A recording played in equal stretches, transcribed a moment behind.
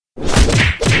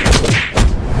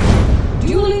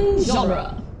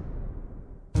genre.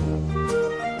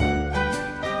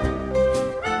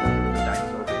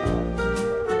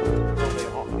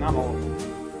 Not all.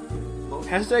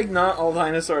 Hashtag not all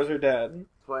dinosaurs are dead.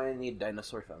 That's why I need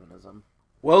dinosaur feminism.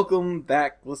 Welcome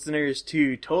back, listeners,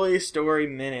 to Toy Story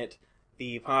Minute,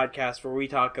 the podcast where we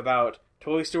talk about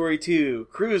Toy Story 2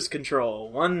 Cruise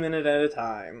Control, 1 minute at a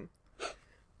time.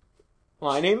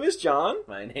 My name is John.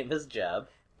 My name is Jeb.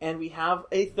 And we have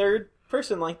a third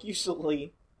person, like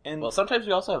usually. And Well, sometimes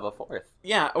we also have a fourth.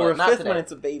 yeah, or but a not fifth today. when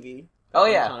it's a baby. Oh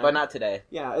at yeah, one time. but not today.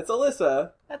 Yeah, it's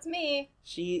Alyssa. That's me.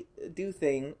 She do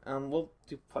thing. We'll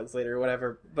do plugs later or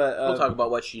whatever. But We'll talk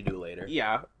about what she do later.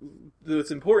 yeah,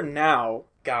 what's important now,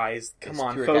 guys, come It's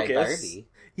on, tour guide focus. Barbie.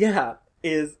 Yeah,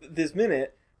 is this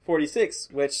minute 46,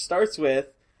 which starts with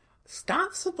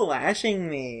 "Stop splashing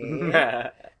me,"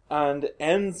 and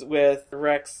ends with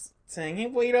Rex saying, "Hey,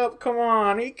 wait up! Come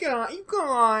on, you guys!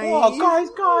 Oh,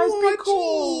 guys, be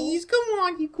cool." Jeez, come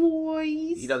on, you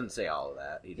guys!" He doesn't say all of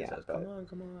that. He just Yeah, says, but-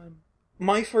 come on.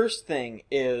 My first thing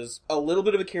is a little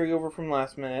bit of a carryover from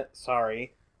last minute.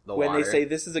 Sorry. The When water. they say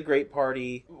this is a great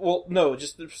party. Well, no,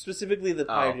 just specifically the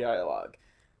party dialogue.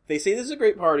 They say this is a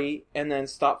great party, and then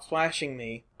stop splashing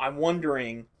me. I'm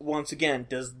wondering, once again,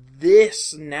 does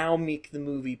this now make the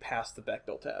movie pass the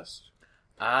Bechdel test?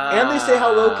 And they say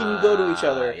how low can you go to each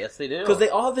other. Yes, they do. Because they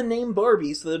all have the name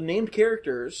Barbie, so the named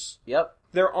characters, Yep.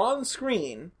 they're on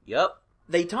screen, Yep.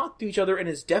 they talk to each other, and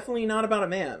it's definitely not about a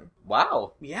man.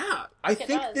 Wow. Yeah, I It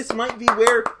think does. this might be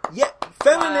where,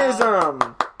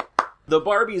 feminism! The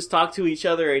Barbies talk to each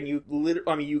other, and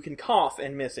you can cough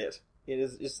and miss it.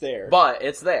 It's there. But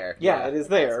it's there. Yeah, it is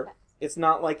there. It's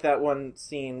not like that one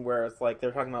scene where it's like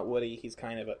they're talking about Woody. He's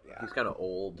kind of He's kind of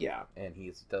old. Yeah. And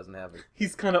he doesn't have...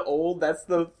 he's kind of old. That's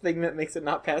the thing that makes it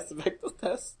not pass the Bechdel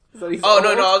test. So he's Oh, old.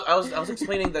 no, I was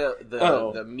explaining the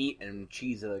Oh. the meat and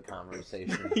cheese of the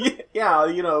conversation. Yeah,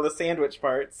 the sandwich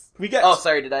parts. We got. Oh,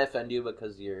 sorry, did I offend you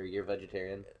because you're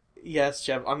vegetarian? Yes,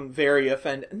 Jeff. I'm very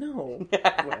offended. No,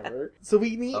 whatever. So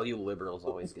we meet. Oh, you liberals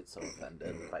always get so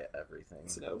offended by everything.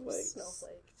 Snowflakes.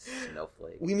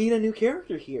 Snowflake. We meet a new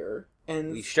character here,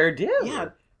 and We sure do. yeah,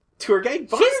 tour guide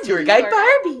Barbie. She's tour guide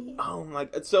Barbie. Oh my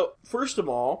god. So, first of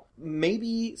all,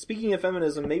 maybe, speaking of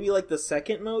feminism, maybe like the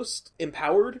second most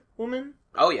empowered woman?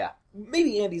 Oh, yeah.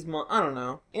 Maybe Andy's mom, I don't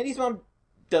know. Andy's mom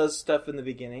does stuff in the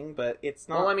beginning, but it's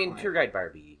not... Well, I mean, like- tour guide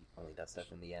Barbie only does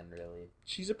stuff in the end, really.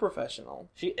 She's a professional.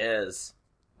 She is.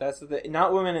 That's the thing.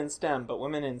 Not women in STEM, but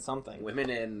women in something. Women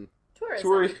in... Tourism.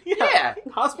 Tour... Yeah.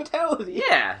 Hospitality.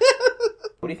 Yeah.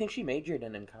 What do you think she majored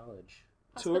in college?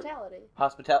 Hospitality.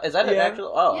 Hospitality? Is that an Yeah.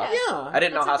 actual... Oh, Yeah. Yeah. I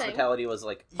didn't know That's a thing. hospitality was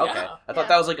like... Okay. Yeah. I thought Yeah.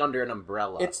 that was like under an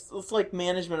umbrella. It's like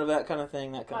management of that kind of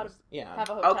thing. That kind How of... to Yeah. Have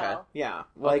a hotel. Okay. Yeah.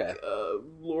 Like, Okay.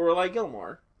 Lorelai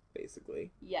Gilmore,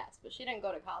 basically. Yes, but she didn't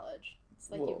go to college. It's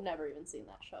like Well, you've never even seen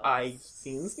that show. I've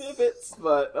seen snippets,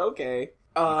 but okay. You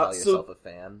call So yourself a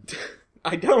fan?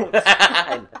 I don't.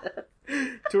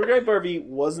 Tour guide Barbie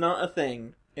was not a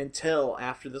thing until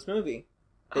after this movie.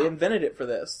 They invented it for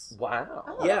this. Wow.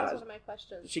 Oh, Yeah. that was one of my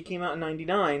questions. She came out in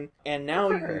 '99, and now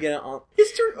Good you for can her. get it on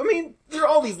history. I mean, there are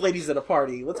all these ladies at a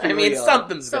party. Let's be I mean, real.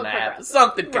 something's So gonna happen. progressive.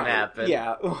 Something can Right. happen.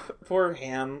 Yeah, poor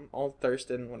Ham, old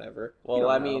Thurston, whatever. You Well,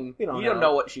 don't I know. mean, We you don't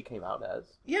know what she came out as.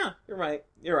 Yeah, you're right.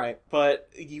 You're right. But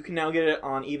you can now get it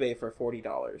on eBay for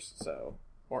 $40. So,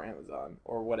 or Amazon,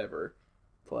 or whatever.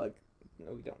 Plug.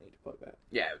 No, we don't need to plug that.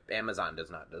 Yeah, Amazon does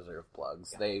not deserve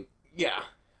plugs. They Yeah.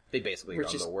 basically We're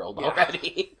run just- the world yeah.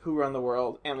 already. Who run the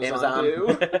world? Amazon, Amazon.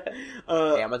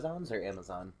 do. Amazons or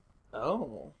Amazon?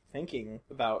 Oh, thinking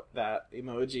about that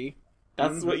emoji.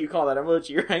 That's what you call that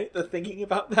emoji, right? The thinking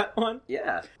about that one?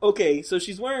 Yeah. Okay, so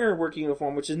she's wearing her work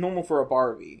uniform, which is normal for a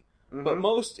Barbie. But Mhm.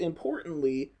 most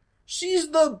importantly,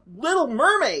 she's the Little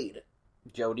Mermaid!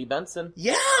 Jodie Benson.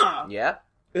 Yeah! Yeah.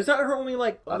 Is that her only,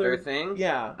 like, Other thing?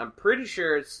 Yeah. I'm pretty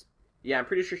sure it's... Yeah, I'm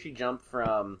pretty sure she jumped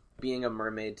from being a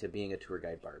mermaid to being a tour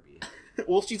guide Barbie.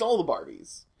 Well, she's all the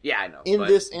Barbies. Yeah, I know. In but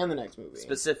this and the next movie.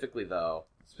 Specifically, though,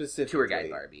 Specifically. tour guide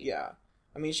Barbie. Yeah.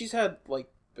 I mean, she's had, like,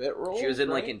 bit roles, she was in,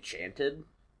 like, right? Enchanted.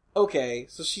 Okay,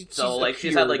 so she's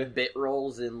She's had, like, bit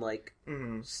roles in, like,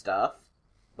 Mhm. stuff.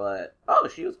 But,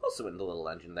 she was also in The Little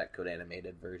Legend, that code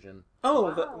animated version. Oh,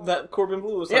 Wow. that Corbin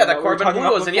Blue was Yeah, talking that about. We were Corbin talking Blue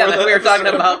about was in, yeah, before that we the were talking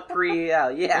episode.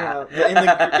 about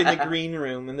yeah. In the green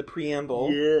room, in the preamble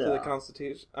to the Yeah.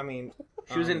 Constitution. I mean...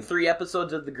 She was in 3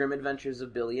 episodes of The Grim Adventures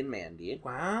of Billy and Mandy.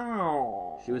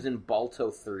 Wow. She was in Balto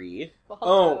 3.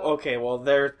 Oh, okay, well,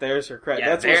 there's her credit. Yeah,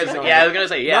 That's what she's known I as. was gonna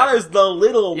say, yeah. Not as the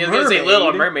Little I was Mermaid. gonna say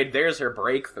Little Mermaid, there's her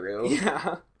breakthrough.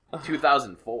 Yeah.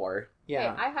 2004.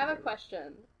 Yeah. Okay, I have a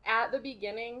question. At the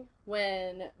beginning,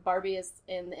 when Barbie is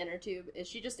in the inner tube, is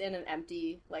she just in an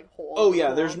empty, like, hole? Oh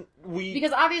yeah, pool?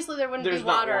 Because obviously there wouldn't be there's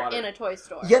not water water. in a toy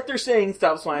store. Yet they're saying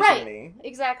stop slashing Right. me.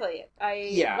 Exactly. I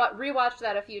Yeah. rewatched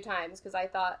that a few times because I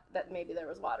thought that maybe there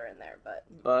was water in there,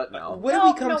 but no. What did No,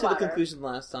 we come no to the water. conclusion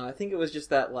last time? I think it was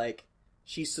just that like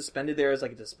she's suspended there as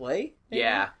like a display. maybe?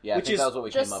 Yeah, I Which think is that was what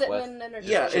we just came up sitting with. in an inner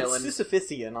Yeah, tube. chilling. it's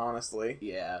Sisyphusian, honestly.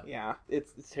 Yeah. Yeah,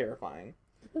 it's terrifying.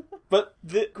 But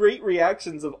the great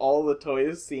reactions of all the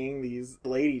toys seeing these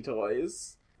lady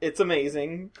toys, it's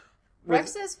amazing. With-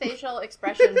 Rex's facial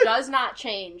expression does not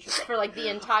change for like the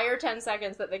entire 10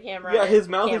 seconds that the camera Yeah, his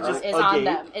mouth is camera just is on agape.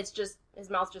 them. It's just his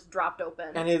mouth just dropped open.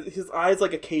 and his eyes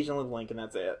like occasionally blink, and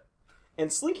that's it. And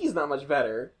Slinky's not much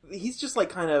better. He's just like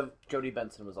kind of. Jodie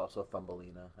Benson was also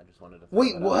Thumbelina. I just wanted to.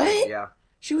 Wait, throw that out. what? Yeah.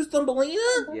 She was Thumbelina?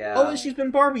 Yeah. Oh, and she's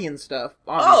been Barbie and stuff.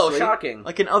 Oh, Obviously. shocking!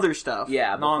 Like in other stuff.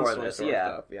 Yeah, before non-Toy this, Story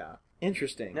yeah. stuff. Yeah.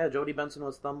 Interesting. Yeah, Jodie Benson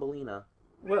was Thumbelina.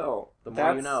 Well, The more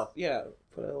you that's- know. Yeah,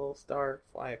 put a little star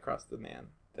fly across the man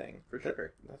thing. For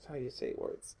sure. That's how you say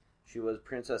words. She was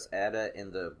Princess Ada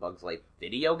in the Bugs Life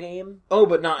video game. Oh,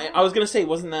 but not. I was gonna say,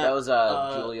 wasn't that That was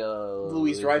Julia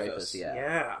Louis-Dreyfus? Yeah.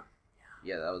 Yeah.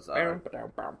 Yeah, that was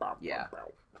yeah.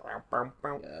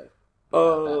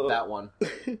 That one.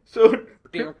 So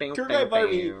Ding, ding, Tour ding, Guide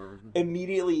Barbie ding.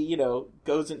 immediately,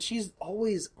 goes and she's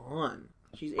always on.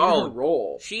 She's in Oh, her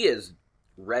role. She is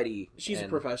ready. She's a and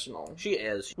professional. She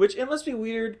is. Which it must be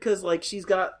weird because like she's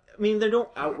got. I mean, they don't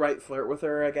outright flirt with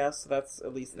her. I guess that's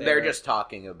at least there. They're just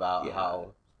talking about Yeah.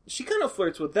 how She kind of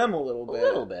flirts with them a little a bit.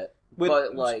 little bit, With,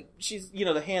 but like she's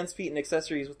the hands, feet, and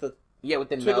accessories with the yeah, with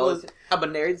the Twiddle nose. is- I'm a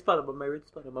married spud. I'm a married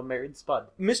spud. I'm a married spud.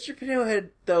 Mr. Potato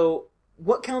Head though.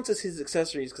 What counts as his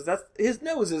accessories? Because that's his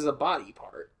nose is a body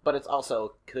part. But it's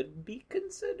also could be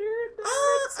considered.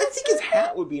 I think his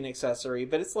hat would be an accessory,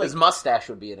 but it's like His mustache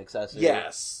would be an accessory.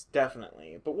 yes,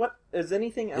 definitely. But what is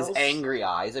anything else? His angry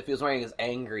eyes. If he was wearing his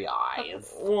angry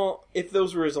eyes. Well, if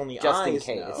those were his only Just in eyes,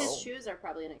 case. no. His shoes are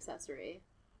probably an accessory.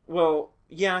 Well,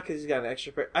 yeah, because he's got an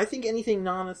extra pair. I think anything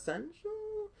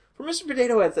non-essential for Mr.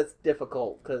 Potato Head, that's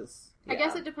difficult because I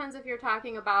guess it depends if you're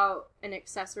talking about an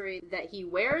accessory that he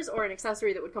wears or an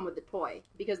accessory that would come with the toy.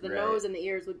 Because the Right. nose and the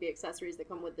ears would be accessories that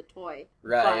come with the toy.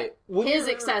 Right. But his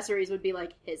accessories would be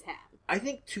like his hat. I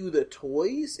think to the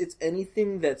toys, it's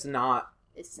anything that's not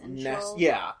Essential.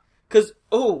 yeah. Because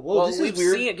Well, this we've is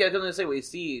weird. seen it. I was gonna say we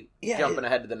see Yeah, jumping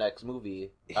ahead to the next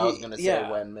movie. I was gonna say yeah.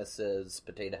 when Mrs.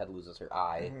 Potato Head loses her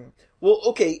eye. Mhm. Well,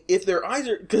 okay, if their eyes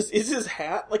are because is his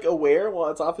hat like aware while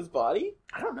it's off his body?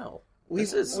 I don't know. We've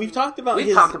This is- we've talked about We've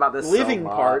his talked about this so living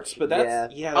much. parts, but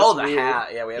that's yeah. that's Oh, the weird.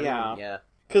 hat. Yeah, we haven't. Yeah. Yeah.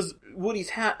 Because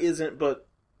Woody's hat isn't, but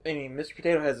I mean, Mr.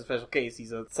 Potato has a special case.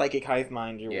 He's a psychic hive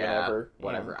mind or whatever.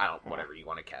 Whatever. Yeah. I don't. Whatever you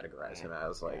want to categorize him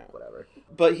as, like Yeah. whatever.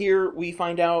 But here we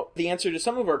find out the answer to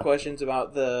some of our questions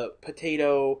about the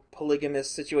potato polygamous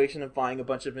situation of buying a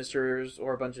bunch of Misters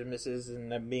or a bunch of Misses and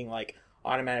them being like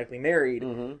automatically married.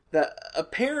 Mm-hmm. That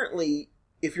apparently,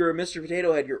 if you're a Mr.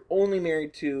 Potato Head, you're only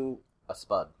married to A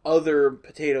spud. other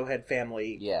Potato Head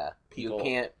family. Yeah. People. You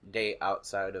can't date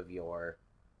outside of your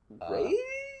Right?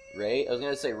 race. I was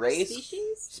gonna say race,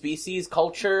 Species? species,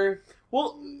 culture.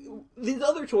 Well, these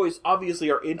other toys obviously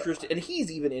are interested, and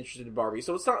he's even interested in Barbie,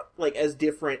 so it's not like as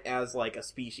different as like a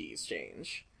species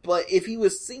change. But if he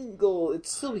was single, it'd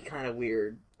still be kind of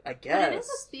weird, I guess. But it is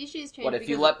a species change. What if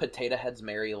you because- let potato heads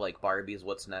marry like Barbies?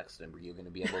 What's next? And were you gonna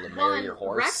be able to Well, marry and your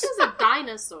horse? Rex is a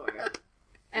dinosaur.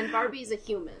 And Barbie's a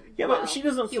human. Yeah, but she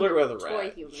doesn't human, flirt with a toy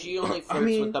rat. human. She only flirts I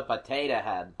mean- with the potato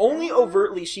head. Only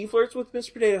overtly, she flirts with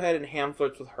Mr. Potato Head, and Ham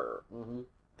flirts with her. Mm-hmm.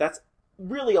 That's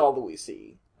really all that we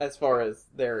see as far as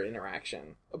their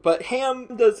interaction. But Ham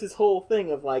does his whole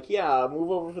thing of like, yeah, move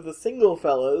over for the single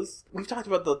fellas. We've talked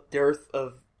about the dearth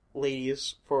of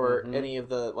ladies for Mhm. any of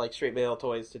the like straight male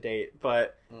toys to date,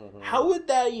 but Mm-hmm. how would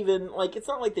that even like? It's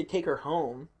not like they take her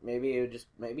home. Maybe it would just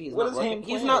maybe he's What not is looking. Ham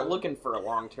He's plan? not looking for a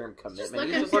long term Just commitment.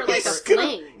 looking He's just for looking like a for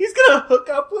fling. He's gonna hook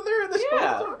up with her in this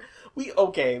Yeah. store.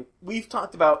 We've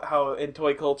talked about how in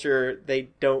toy culture they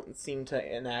don't seem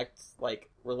to enact like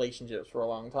relationships for a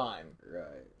long time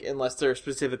right. unless they're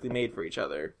specifically made for each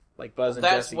other. Like Buzz and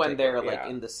That's Jessie when take they're over, like yeah.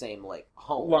 in the same like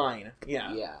home line.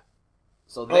 Yeah. Yeah.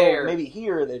 So Oh, they're maybe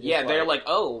here they're just yeah they're like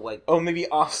like oh maybe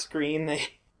off screen they.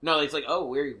 no it's like oh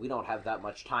we don't have that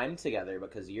much time together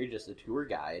because you're just a tour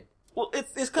guide. Well,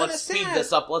 it's kind of Let's sad. speed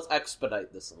this up. Let's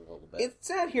expedite this a little bit. It's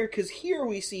sad here because here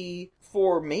we see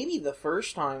for maybe the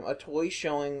first time a toy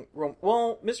showing.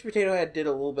 Well, Mr. Potato Head did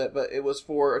a little bit, but it was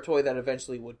for a toy that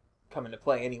eventually would come into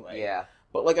play anyway. yeah.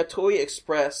 But like a toy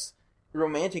express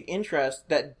romantic interest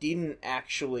that didn't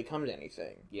actually come to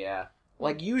anything. Yeah.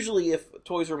 Like, usually if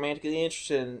Toy's romantically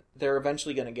interested, they're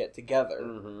eventually going to get together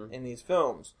in these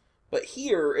films. But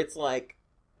here, it's like,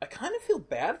 I kind of feel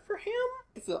bad for him.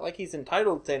 It's not like he's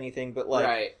entitled to anything, but like,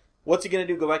 Right. what's he going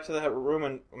to do? Go back to that room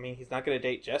and, I mean, he's not going to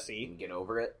date Jessie. Get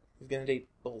over it. He's going to date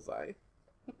Bullseye.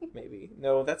 Maybe.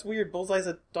 No, that's weird. Bullseye's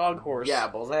a dog horse. Yeah,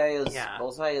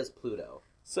 Bullseye is Pluto.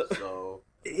 So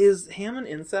is Ham an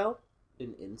incel?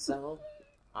 An incel?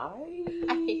 I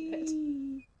hate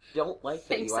it. Don't like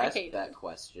that Thanks, you I asked hate that it.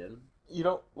 question. You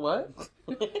don't... What?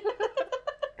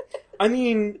 I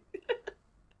mean...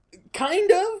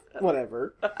 Kind of.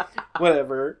 Whatever.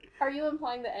 Are you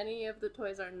implying that any of the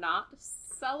toys are not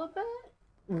celibate?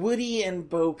 Woody and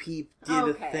Bo Peep did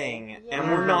a thing, and yeah.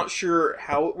 we're not sure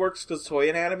how it works because Toy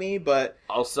Anatomy, but...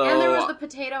 Also, And there was the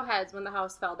potato heads when the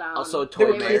house fell down. Also,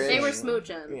 toy marriage. They were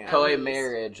smooching. Yeah. toy at least.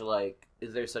 marriage, like,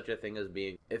 is there such a thing as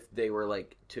being, if they were,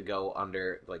 like, to go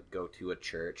to a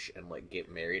church and, like,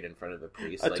 get married in front of a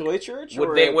priest? A like, toy church? Would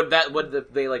or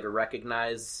they, like,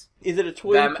 recognize Is it a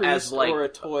toy them priest as, like, or a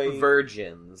toy...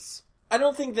 virgins? I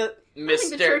don't think that... I think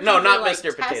the Mr. churches No, are, not like,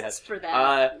 Mr. Potato tests Head. for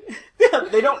that.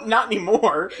 they don't... Not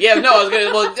anymore. Yeah, no, I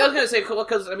was gonna say,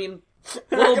 because, I mean,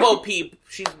 Little Bo Peep,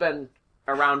 she's been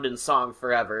around in song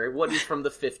forever. Woody's from the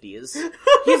 50s.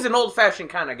 He's an old-fashioned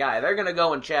kind of guy. They're gonna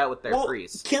go and chat with their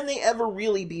priest. Can they ever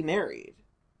really be married?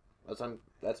 That's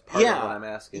part of what I'm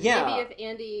asking. Yeah. Maybe if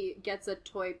Andy gets a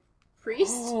toy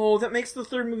priest. Oh, that makes the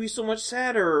third movie so much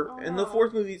sadder, and the Oh.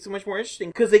 fourth movie so much more interesting.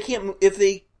 Because they can't... If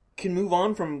they can move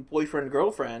on from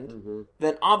boyfriend-girlfriend,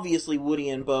 then obviously Woody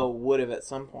and Bo would have at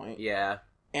some point. Yeah.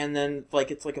 And then, like,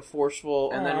 it's like a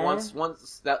forceful... And then "Aw."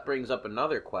 once that brings up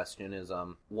another question is,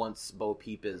 once Bo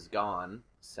Peep is gone,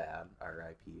 sad,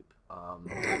 R.I.P.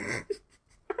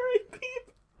 Alright,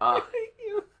 Peep. Uh, I hate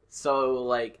you. so,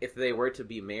 like, if they were to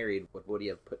be married, would Woody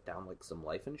have put down, like, some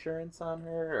life insurance on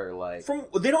her, or, like...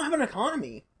 They don't have an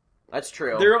economy. That's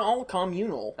true. They're all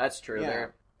communal. That's true. Yeah.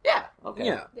 Yeah, okay.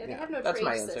 Yeah. Yeah, they have no That's trade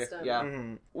my answer. system. Yeah.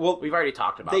 Mhm. Well, We've already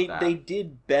talked about that. they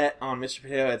did bet on Mr.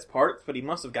 Potato Head's parts, but he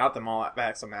must have got them all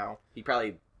back somehow. He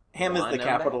probably... Ham is won the them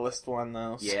capitalist one,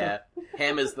 though. so- Yeah.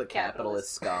 Ham is the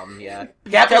capitalist Capitalist. scum, yeah.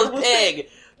 Capitalist pig!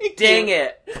 Dang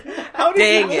it! How did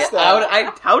Dang you miss it!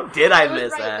 that? How did I It was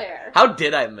miss right that? there. How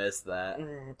did I miss that?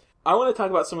 I want to talk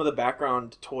about some of the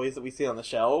background toys that we see on the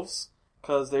shelves,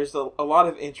 because there's a lot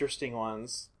of interesting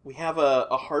ones. We have a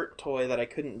heart toy that I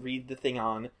couldn't read the thing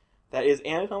on, that is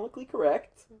anatomically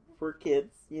correct for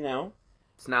kids, you know.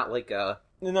 It's not like a...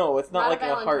 No, it's not Not a like a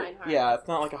heart. Valentine heart. Yeah, it's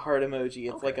not like a heart emoji.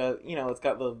 It's Okay. like a, it's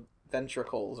got the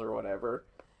ventricles or whatever.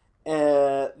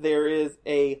 There is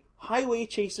a Highway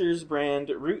Chasers brand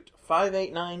Route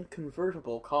 589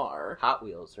 convertible car. Hot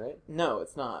Wheels, right? No,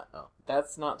 it's not. Oh.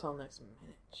 That's not till next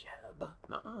minute, Jeb.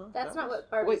 No. That's not what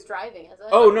Barbie's driving, is it?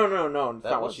 Oh, no, it's That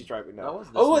not what was- she's driving, no. that was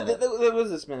this Oh, minute. that was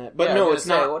this minute. But Yeah, I no, was it's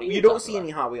gonna say, not. what are you You don't talking see about?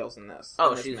 any Hot Wheels in this. Oh,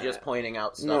 in this she's minute. just pointing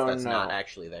out stuff No, that's no. not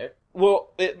actually there.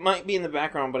 Well, it might be in the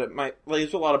background, but it might... Like,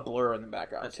 there's a lot of blur in the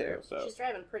background, That's too. fair. So She's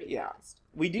driving pretty Yeah. fast.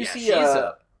 we do see...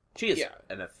 She is yeah.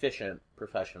 an efficient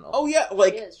professional. Oh, yeah, She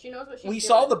like... is. She knows what she's We doing.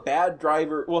 saw the bad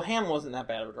driver. Well, Ham wasn't that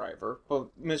bad of a driver, but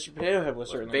Mr. Potato Head was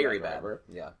Was certainly very a bad bad. driver.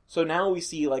 Yeah. So now we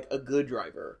see like a good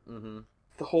driver. Mm-hmm.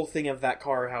 The whole thing of that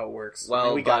car, how it works. Well,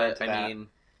 and we got but, into I that. mean,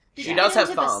 Did she you does get have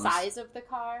into thumbs. the size of the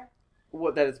car?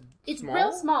 What, that is It's small?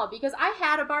 real small because I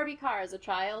had a Barbie car as a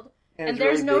child, and it's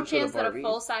there's really no big for the chance that a Barbie.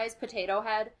 full-size Potato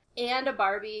Head and a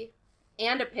Barbie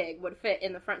and a pig would fit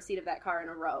in the front seat of that car in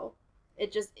a row.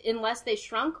 It just, unless they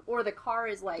shrunk or the car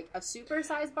is like a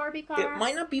super-sized Barbie car. It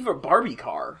might not be for Barbie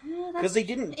car. Because they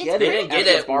didn't it's get They it. didn't as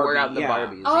get a it when we're Barbie, out the yeah.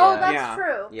 Barbies. Oh, yeah. that's Yeah. true.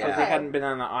 Yeah. Because Okay. they hadn't been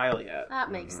on the aisle yet.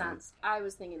 That makes Mhm. sense. I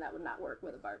was thinking that would not work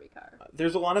with a Barbie car.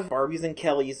 There's a lot of Barbies and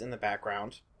Kellys in the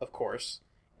background, of course.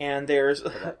 And there's...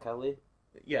 Cadet Kelly.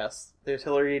 yes, there's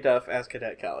Hilary Duff as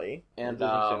Cadet Kelly. And, This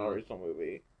is an original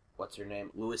movie. What's her name?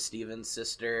 Louis Stevens'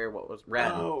 sister. What was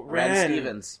Ren? Oh, Ren Ren.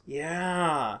 Stevens.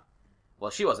 Yeah. Well,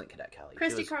 she wasn't Cadet Kelly.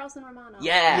 Christy she was, Carlson Romano.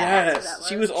 Yeah. That's who Yes. that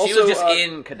She was. was also... she was just uh,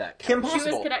 in Cadet Kelly. Kim She was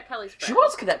Possible. Cadet Kelly's friend. She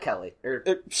was Cadet Kelly. Or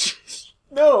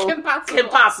No. Kim Possible. Kim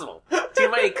Possible. Too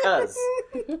many cuz.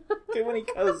 Too many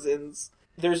cousins.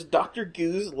 There's Dr.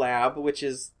 Goo's lab, which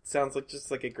sounds like just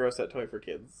like a gross out toy for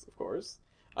kids, of course.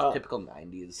 Typical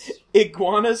 90s.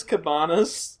 Iguanas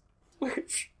Cabanas.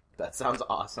 That sounds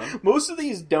awesome. Most of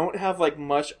these don't have like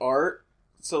much art,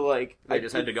 so like They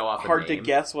just had to go off a hard to name.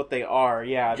 guess what they are.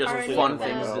 Yeah, Just Are mostly any fun of like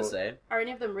a things them- to logo. say. Are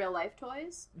any of them real life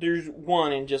toys? There's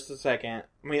one in just a second.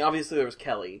 I mean, obviously there was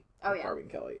Kelly. Oh, yeah. Barbie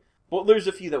and Kelly. Well, there's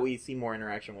a few that we see more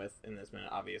interaction with in this minute.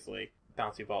 Obviously,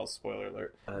 Bouncy Balls. Spoiler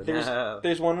alert.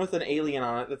 There's one with an alien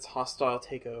on it that's hostile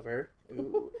takeover.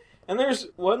 Ooh. And there's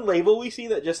one label we see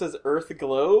that just says Earth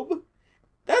Globe.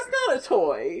 That's not a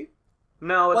toy.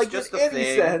 No, it's Like, just in a any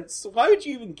thing. sense. Why would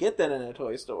you even get that in a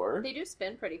toy store? They do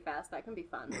spin pretty fast. That can be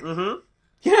fun. Mm-hmm.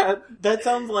 Yeah, that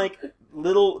sounds like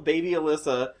little baby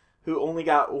Alyssa who only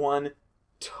got one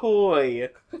toy,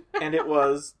 and it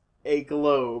was a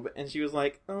globe, and she was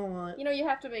like, "Oh, what? You know, you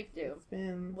have to make do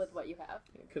Spin." with what you have.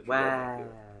 Wow.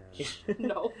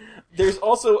 No. There's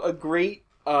also a great,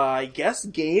 I guess,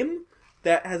 game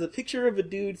that has a picture of a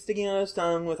dude sticking out his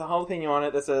tongue with a jalapeno on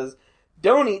it that says,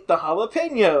 "Don't eat the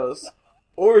jalapenos,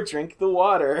 or drink the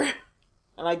water."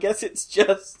 And I guess it's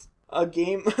just a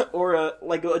game, or a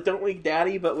Don't Wake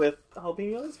Daddy, but with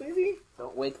jalapenos, maybe?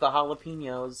 Don't wake the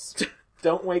jalapenos.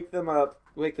 Don't wake them up.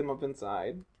 Wake them up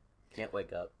inside. Can't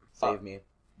wake up. Save me.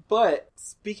 But,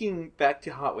 speaking back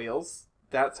to Hot Wheels,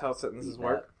 that's how sentences Eat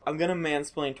work. I'm gonna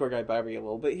mansplain Tour Guide Barbie a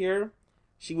little bit here.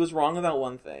 She was wrong about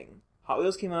one thing. Hot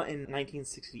Wheels came out in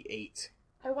 1968.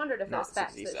 I wondered if Not those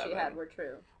facts that she 67. had were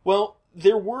true. Well,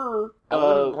 there were... I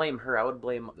wouldn't blame her. I would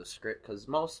blame the script, because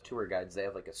most tour guides, they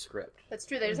have, like, a script. That's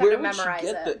true. They just where have to would she memorize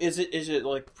get it. Is it,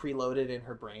 like, preloaded in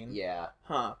her brain? Yeah.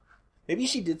 Huh. Maybe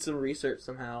she did some research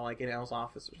somehow, like in Elle's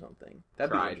office or something.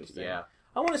 That'd be interesting. Yeah.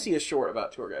 I want to see a short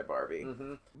about Tour Guide Barbie.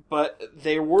 Mm-hmm. But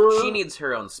there were... She needs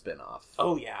her own spin-off.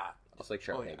 Oh, yeah. Just like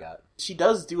Sharpay yeah. got. She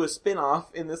does do a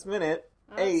spin-off in this minute.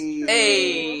 Oh, that's Hey. true.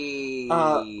 Hey!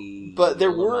 But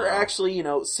there were Lamau. actually,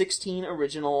 16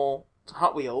 original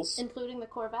Hot Wheels. Including the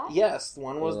Corvette? Yes,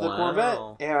 one was the Wow. Corvette.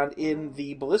 And in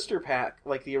the blister pack,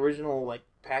 like the original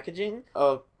packaging,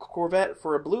 a Corvette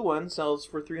for a blue one sells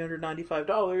for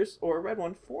 $395, or a red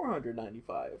one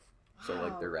 $495. So,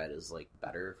 like, Wow. the red is, like,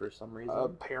 better for some reason?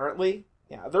 Apparently.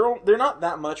 Yeah, they're not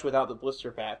that much without the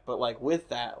blister pack, but with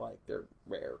that, they're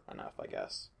rare enough, I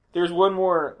guess. There's one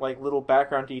more little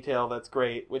background detail that's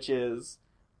great, which is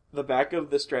the back of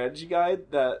the strategy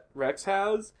guide that Rex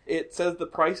has. It says the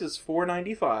price is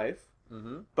 $4.95,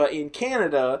 Mm-hmm. but in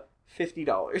Canada,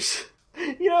 $50.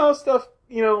 You know how stuff,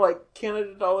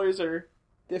 Canada dollars are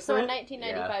So in different?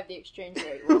 1995, the exchange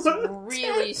rate was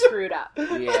really screwed up.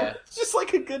 Yeah. It's just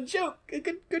like a good joke. A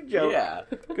good joke. Yeah.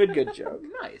 Good joke.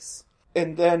 Nice.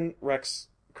 And then Rex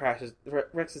crashes.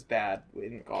 Rex is bad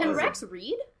in the car. Can Rex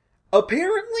read?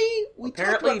 Apparently, we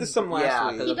talked about this some last yeah,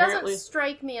 week. 'cause He apparently- doesn't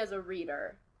strike me as a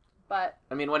reader, but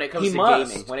I mean, when it comes He to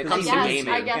must, gaming. When it 'cause comes he's to in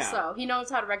gaming. I guess yeah. so. He knows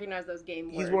how to recognize those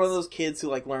game words. He's one of those kids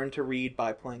who learned to read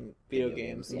by playing video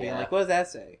games and being yeah. like, "What does that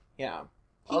say?" Yeah.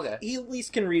 Okay. He at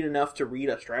least can read enough to read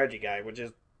a strategy guide, which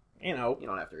is, You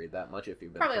don't have to read that much if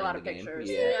you've been Probably a playing lot of the game. pictures.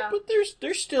 Yeah. Yeah. But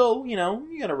there's still, you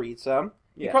gotta read some.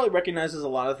 He Yeah. probably recognizes a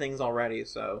lot of things already,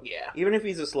 so Yeah. even if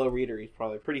he's a slow reader, he's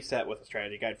probably pretty set with a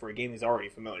strategy guide for a game he's already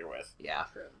familiar with. Yeah.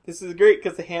 True. This is great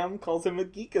because Ham calls him a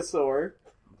geekosaur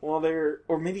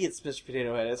or maybe it's Mr.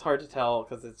 Potato Head. It's hard to tell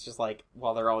because it's just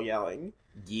while they're all yelling.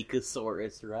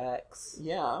 Geekosaurus Rex.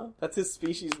 Yeah, that's his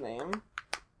species name.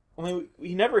 Only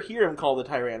we never hear him called a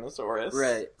Tyrannosaurus.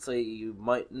 Right. So you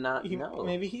might not know.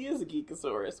 Maybe he is a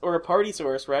Geekosaurus or a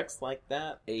Partysaurus Rex like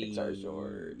that Hey. Pixar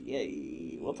short.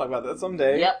 Yay! We'll talk about that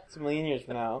someday. Yep. It's a million years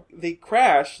from now. They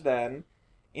crash then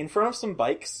in front of some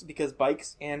bikes because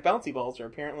bikes and bouncy balls are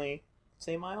apparently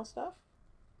same aisle stuff.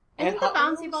 I think the Hot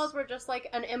bouncy Wheels? balls were just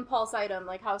an impulse item,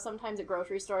 like how sometimes at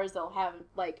grocery stores they'll have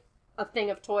a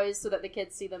thing of toys so that the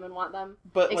kids see them and want them.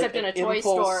 But Except in a an toy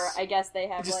impulse store, I guess they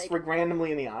have just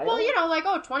randomly in the aisle. well,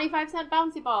 25-cent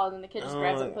bouncy ball, and then the kid just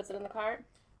grabs it and yeah. puts it in the cart.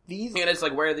 These And it's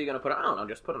where are they going to put it? I don't know.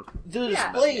 Just put them. the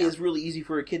Yeah. display Yeah. is really easy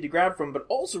for a kid to grab from, but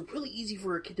also really easy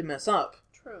for a kid to mess up.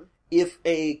 True. If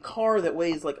a car that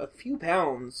weighs a few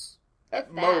pounds at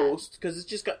If that. most, because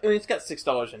it's got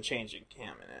 $6 and change in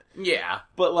cam in it, Yeah.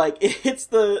 but it hits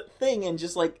the thing and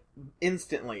just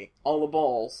instantly all the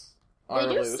balls are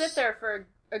They do loose. sit there for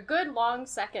a good long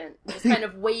second, just kind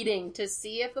of waiting to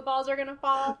see if the balls are going to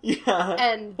fall. Yeah,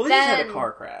 And well, they just had then a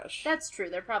car crash. That's true.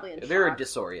 They're probably in They're shock.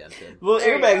 disoriented. Well,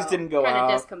 There you airbags go. didn't go Kind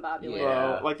out. of discombobulated.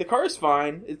 Yeah. So, the car's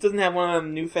fine. It doesn't have one of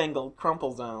them newfangled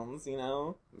crumple zones,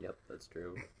 Yep, that's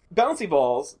true. Bouncy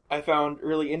balls, I found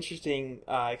really interesting.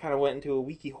 I kind of went into a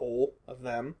wiki hole of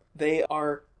them. They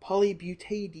are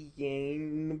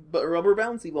polybutadiene rubber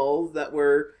bouncy balls that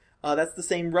were, that's the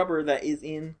same rubber that is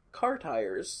in car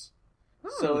tires.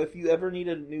 So if you ever need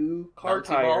a new car Bouncy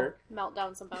tire... Melt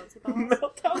down some bouncy balls.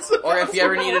 melt down some Or if you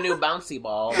ever bouncy need a balls. new bouncy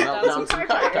ball, Melt melt down down some some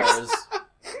car car tires. tires.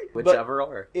 Whichever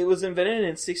or. It was invented in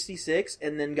 1966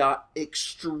 and then got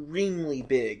extremely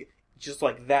big, just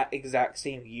that exact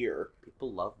same year.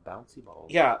 People love bouncy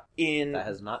balls. Yeah, in That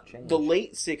has not changed. the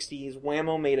late 60s,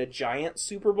 Wham-O made a giant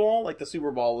Super Ball, the Super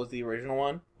Ball was the original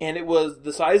one, and it was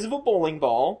the size of a bowling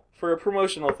ball for a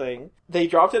promotional thing. They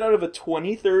dropped it out of a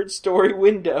 23rd story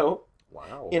window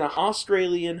Wow. in an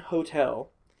Australian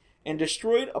hotel, and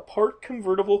destroyed a parked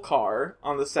convertible car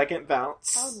on the second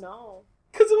bounce. Oh no.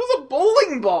 Because it was a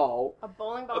bowling ball! A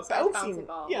bowling ball A slash bouncing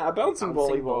ball. Yeah, a bouncing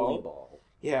bowling ball. ball.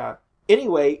 Yeah.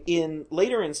 Anyway,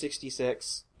 later in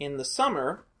 66, in the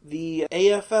summer, the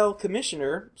AFL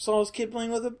commissioner saw his kid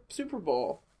playing with a Super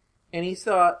Bowl. And he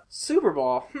thought, Super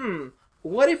Bowl,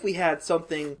 what if we had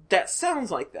something that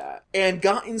sounds like that? And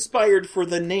got inspired for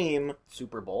the name...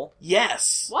 Super Bowl?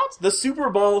 Yes! What? The Super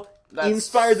Bowl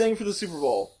inspired the name for the Super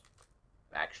Bowl.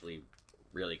 Actually,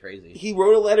 really crazy. He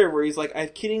wrote a letter where he's like,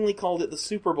 I've kiddingly called it the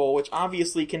Super Bowl, which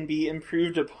obviously can be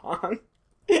improved upon.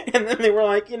 And then they were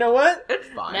like, you know what? It's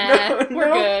fine. Nah,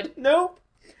 we're good. Nope.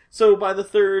 So by the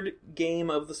third game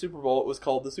of the Super Bowl, it was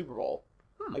called the Super Bowl.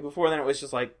 Like before then, it was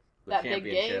just like, The That big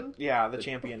championship. game? yeah, the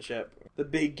championship. The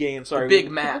big game, sorry. The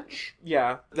big match.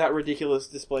 Yeah, that ridiculous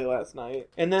display last night.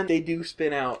 And then they do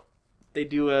spin out. They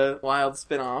do a wild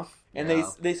spin off. And Yeah.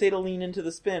 they say to lean into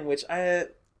the spin, which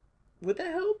would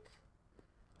that help?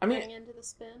 I mean, Going into the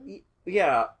spin?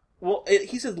 yeah. Well,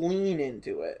 he says lean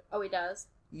into it. Oh, he does.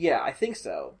 Yeah, I think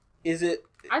so. Is it?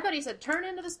 I thought he said turn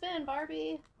into the spin,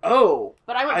 Barbie. Oh!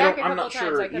 But I went back a I'm couple not of times.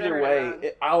 sure. I could have Either heard way,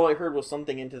 it wrong. all I heard was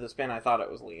something into the spin. I thought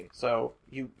it was lean. So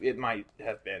it might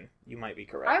have been. You might be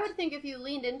correct. I would think if you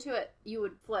leaned into it, you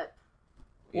would flip.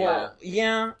 Well,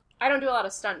 yeah. I don't do a lot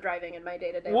of stunt driving in my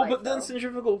day-to-day Well, life, but then though.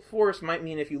 centrifugal force might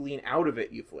mean if you lean out of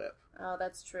it, you flip. Oh,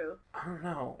 that's true. I don't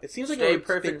know. It seems like Stay it would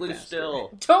spin perfectly faster.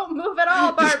 still. Don't move at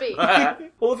all, Barbie!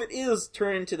 Well, if it is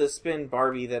turn into the spin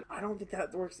Barbie, then I don't think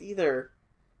that works either.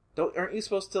 Aren't you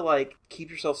supposed to, like, keep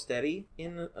yourself steady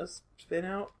in a spin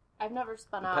out? I've never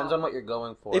spun out. Depends on what you're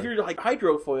going for. If you're, like,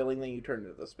 hydrofoiling, then you turn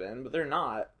into the spin, but they're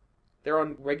not. They're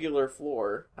on regular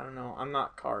floor. I don't know. I'm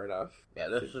not car enough. Yeah,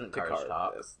 this isn't Cars car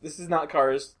talk. This is not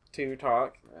Cars 2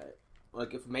 talk. Right.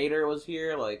 Like, if Mater was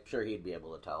here, like, sure, he'd be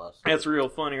able to tell us. That's real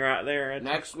funny right there.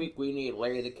 Next week, we need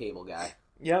Larry the Cable Guy.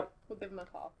 Yep. We'll give him a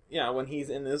call. Yeah, when he's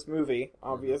in this movie,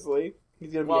 obviously.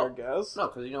 He's gonna be Well, our guest. No,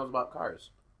 because he knows about cars.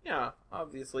 Yeah,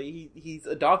 obviously. He's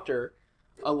a doctor.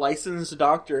 A licensed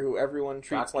doctor who everyone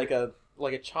treats Doctor.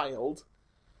 like a child.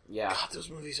 Yeah. God, those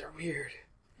movies are weird.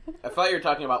 I thought you were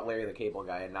talking about Larry the Cable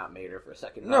Guy and not Mater for a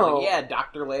second. No. I was like, yeah,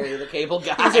 Dr. Larry the Cable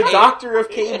Guy. He's a doctor of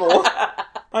cable.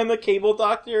 I'm a cable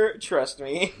doctor. Trust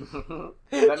me.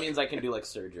 That means I can do, like,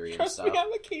 surgery and Trust stuff. me,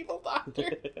 I'm a cable doctor.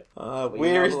 you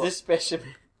Where's know- the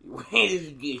specimen?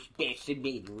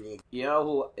 You know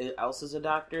who else is a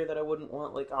doctor that I wouldn't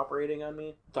want, like, operating on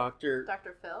me? Doctor.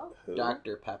 Dr. Phil? Who?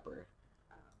 Dr. Pepper.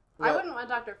 I Well, wouldn't want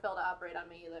Dr. Phil to operate on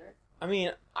me either. I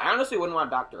mean, I honestly wouldn't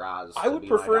want Dr. Oz. I to would be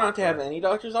my prefer not to have doctor. any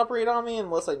doctors operate on me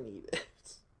unless I need it.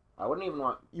 I wouldn't even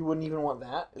want You wouldn't even want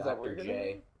that? Is that what Dr. you're gonna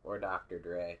J or Dr.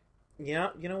 Dre. do? Yeah,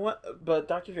 you know what? But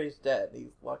Dr. Dre's dead.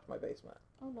 He's locked in my basement.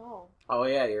 Oh no. Oh,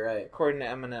 yeah, you're right. According to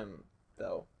Eminem,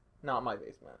 though. Not my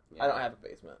basement. Yeah. I don't have a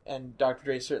basement. And Dr.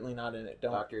 Dre's certainly not in it.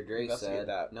 Don't Dr. Dre investigate said,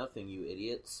 that. nothing, you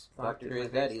idiots. Locked Dr. in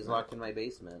Dre's my dead. He's basement. locked in my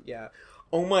basement. Yeah.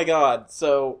 Oh my god.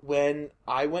 So when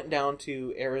I went down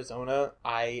to Arizona,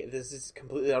 this is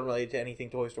completely unrelated to anything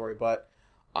Toy Story, but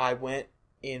I went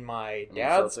in my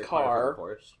dad's Of car.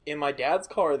 course. In my dad's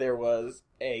car there was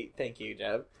thank you,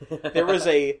 Jeb. There was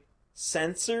a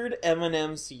censored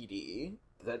Eminem CD.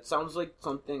 That sounds like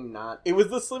something not... It was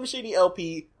the Slim Shady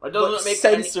LP, It but doesn't make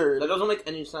censored. That doesn't make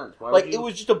any sense. Why Like, would you... it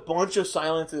was just a bunch of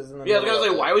silences in the Yeah, I was middle gonna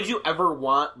say, of why it. would you ever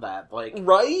want that? Like,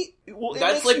 Right? Well, it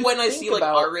that's makes like you when I think see, like,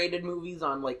 about- R-rated movies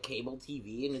on, like, cable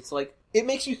TV, and it's like... It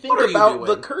makes you think What are you about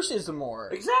the doing? curses more.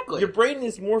 Exactly. Your brain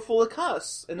is more full of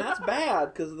cuss, and that's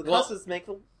bad, because the Well- cusses make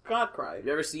God cry. Have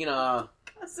you ever seen,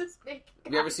 This is making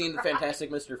Have you ever seen The Fantastic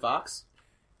Mr. Fox?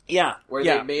 Yeah. Where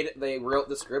yeah. they wrote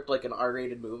the script like an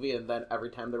R-rated movie, and then every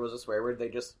time there was a swear word, they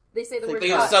They say the They word they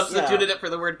cuss. cuss. substituted it for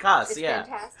the word cuss. It's Yeah.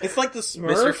 fantastic. It's like the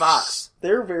Smurfs. Mr. Fox.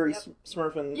 They're very Yep.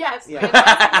 smurfing. Yes, Yeah.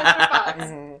 fantastic Mr. Fox.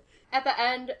 Mhm. At the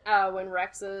end, when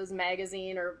Rex's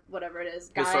magazine or whatever it is,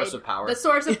 The guide, source of power. The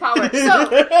source of power. So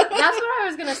that's what I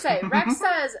was gonna say. Rex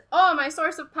says, "Oh, my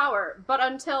source of power," but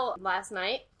until last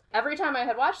night, every time I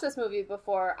had watched this movie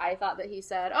before, I thought that he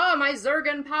said, "Oh, my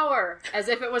Zurgan power," as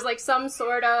if it was like some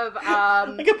sort of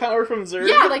Like a power from Zurg.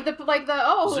 yeah, like the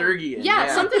Zurgian, yeah,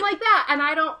 yeah. something like that. And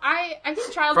I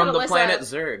think Childhood From the Alyssa planet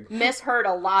Zurg. misheard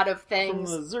a lot of From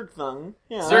things. the Zurg thing.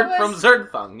 Yeah. Zurg from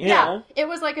Zurgfung. Yeah. Yeah, it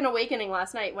was like an awakening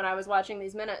last night when I was watching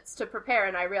these minutes to prepare,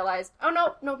 and I realized,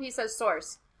 oh no, he says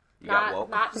source, You got not woke.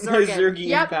 not My Zurgan. Zurgian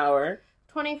Yep, power.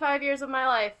 25 years of my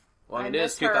life. Well, I it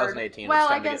is misheard. 2018. Well,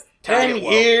 it's I time to guess time to 10 get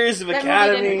woke. years of that movie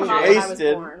Academy didn't come out when I was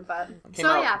wasted. born, but Came so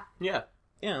out- yeah, Yeah.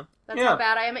 Yeah. That's Yeah. how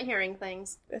bad I am at hearing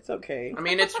things. It's okay. I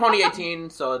mean, it's 2018,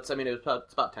 so it's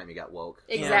about time you got woke.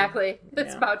 Exactly.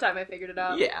 It's Yeah. about time I figured it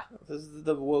out. Yeah. This is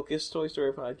the wokest Toy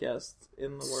Story podcast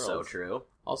in the world. So true.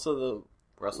 Also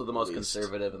We're also the most Least.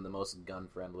 conservative and the most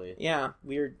gun-friendly.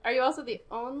 weird. Are you also the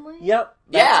only? Yep.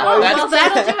 Yeah, why we that's- Well, said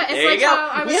that'll that. do it. It's There you like go. how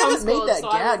I was We haven't made homeschooled, that so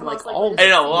I gag, was like, most all likely In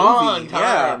to a see long movie,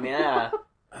 time, yeah.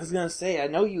 I was gonna say, I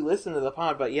know you listen to the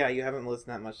pod, but yeah, you haven't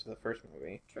listened that much to the first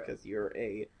movie. True. Because you're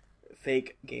a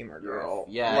fake gamer girl.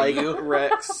 Yeah, like you-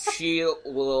 Rex. She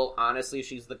will, honestly,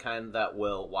 she's the kind that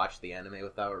will watch the anime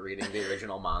without reading the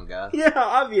original manga. Yeah,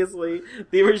 obviously.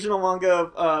 The original manga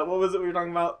of, what was it we were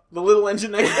talking about? The Little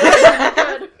Engine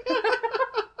That Good.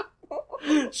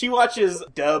 Could. She watches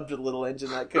dubbed Little Engine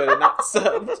That Could and not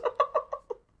subbed.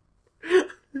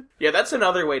 Yeah, that's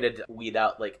another way to weed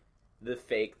out, like, the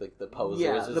fake, like, the posers.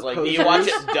 Yeah, is the like, posers. do you watch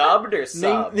it dubbed or Name,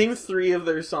 subbed? name 3 of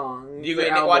their songs. Do you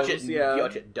their watch it? albums, yeah. Do you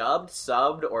watch it dubbed,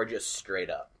 subbed, or just straight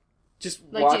up? Just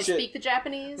Like, watch do you it. speak the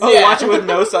Japanese? Oh, Yeah. watch it with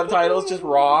no subtitles, just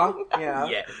raw. Yeah.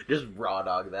 Yeah, just raw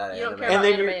dog that You don't anime. care And about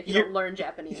then anime you're- if you you're- don't learn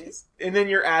Japanese. And then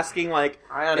you're asking, like,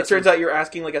 I it honestly, turns out you're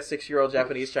asking, like, a 6-year-old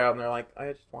Japanese child, and they're like,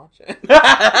 I just watch it.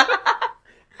 I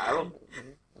don't.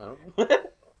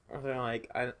 Or they're like,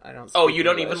 I don't Oh, speak you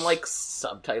don't English. even like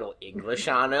subtitle English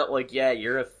on it? Like, yeah,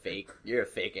 you're a fake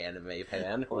anime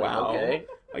fan. Like, Wow. Okay.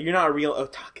 You're not a real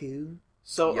otaku.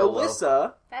 So, YOLO.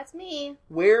 Alyssa, That's me.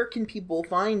 where can people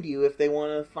find you if they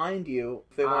want to find you?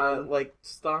 If they want to, like,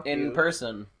 stalk you? In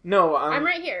person. No, I'm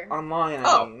right here. online,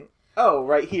 Oh. I mean. Oh,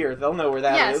 right here. They'll know where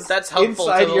that is. Yes. That's helpful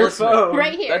Inside to the your listener. phone.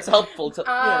 Right here. That's helpful to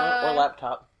or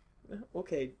laptop.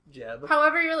 Okay, Jeb.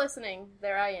 However you're listening,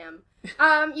 there I am.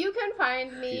 You can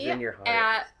find me She's in your heart.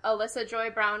 at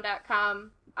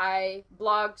alyssajoybrown.com. I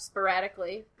blog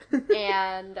sporadically.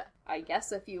 And I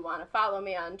guess if you want to follow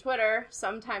me on Twitter,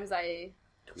 sometimes I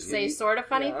say sort of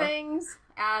funny Yeah. things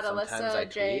at Sometimes I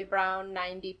tweet.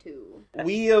 AlyssaJBrown92.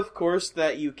 We, of course,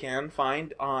 that you can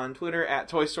find on Twitter at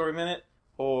Toy Story Minute,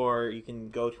 or you can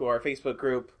go to our Facebook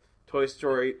group, Toy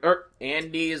Story...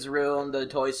 Andy's ruined the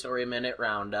Toy Story Minute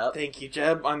Roundup. Thank you,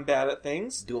 Jeb. I'm bad at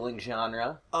things. Dueling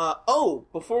genre.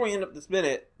 Before we end up this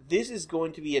minute, this is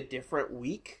going to be a different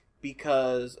week,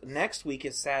 because next week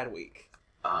is Sad Week.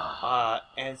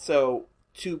 And so,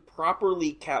 to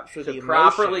properly capture the To emotion...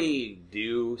 properly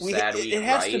do Sad Week it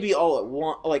has right. to be all at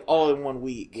one, like, all in 1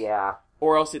 week. Yeah.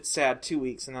 Or else it's sad 2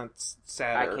 weeks, and that's I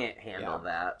sadder. can't handle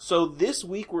that. So this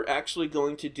week we're actually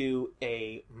going to do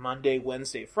a Monday,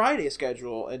 Wednesday, Friday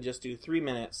schedule and just do 3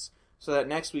 minutes, so that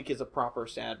next week is a proper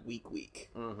sad week.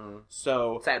 Mm-hmm.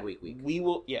 So Sad week.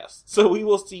 So we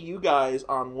will see you guys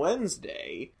on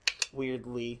Wednesday.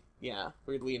 Weirdly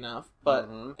enough. But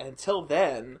Mhm. until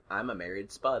then, I'm a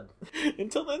married spud.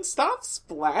 stop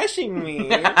splashing me.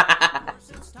 Bye.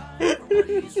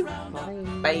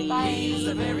 He's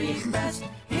the very best.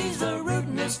 He's the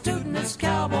rootinest, tootinest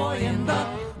cowboy in the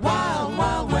Wild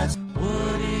Wild West.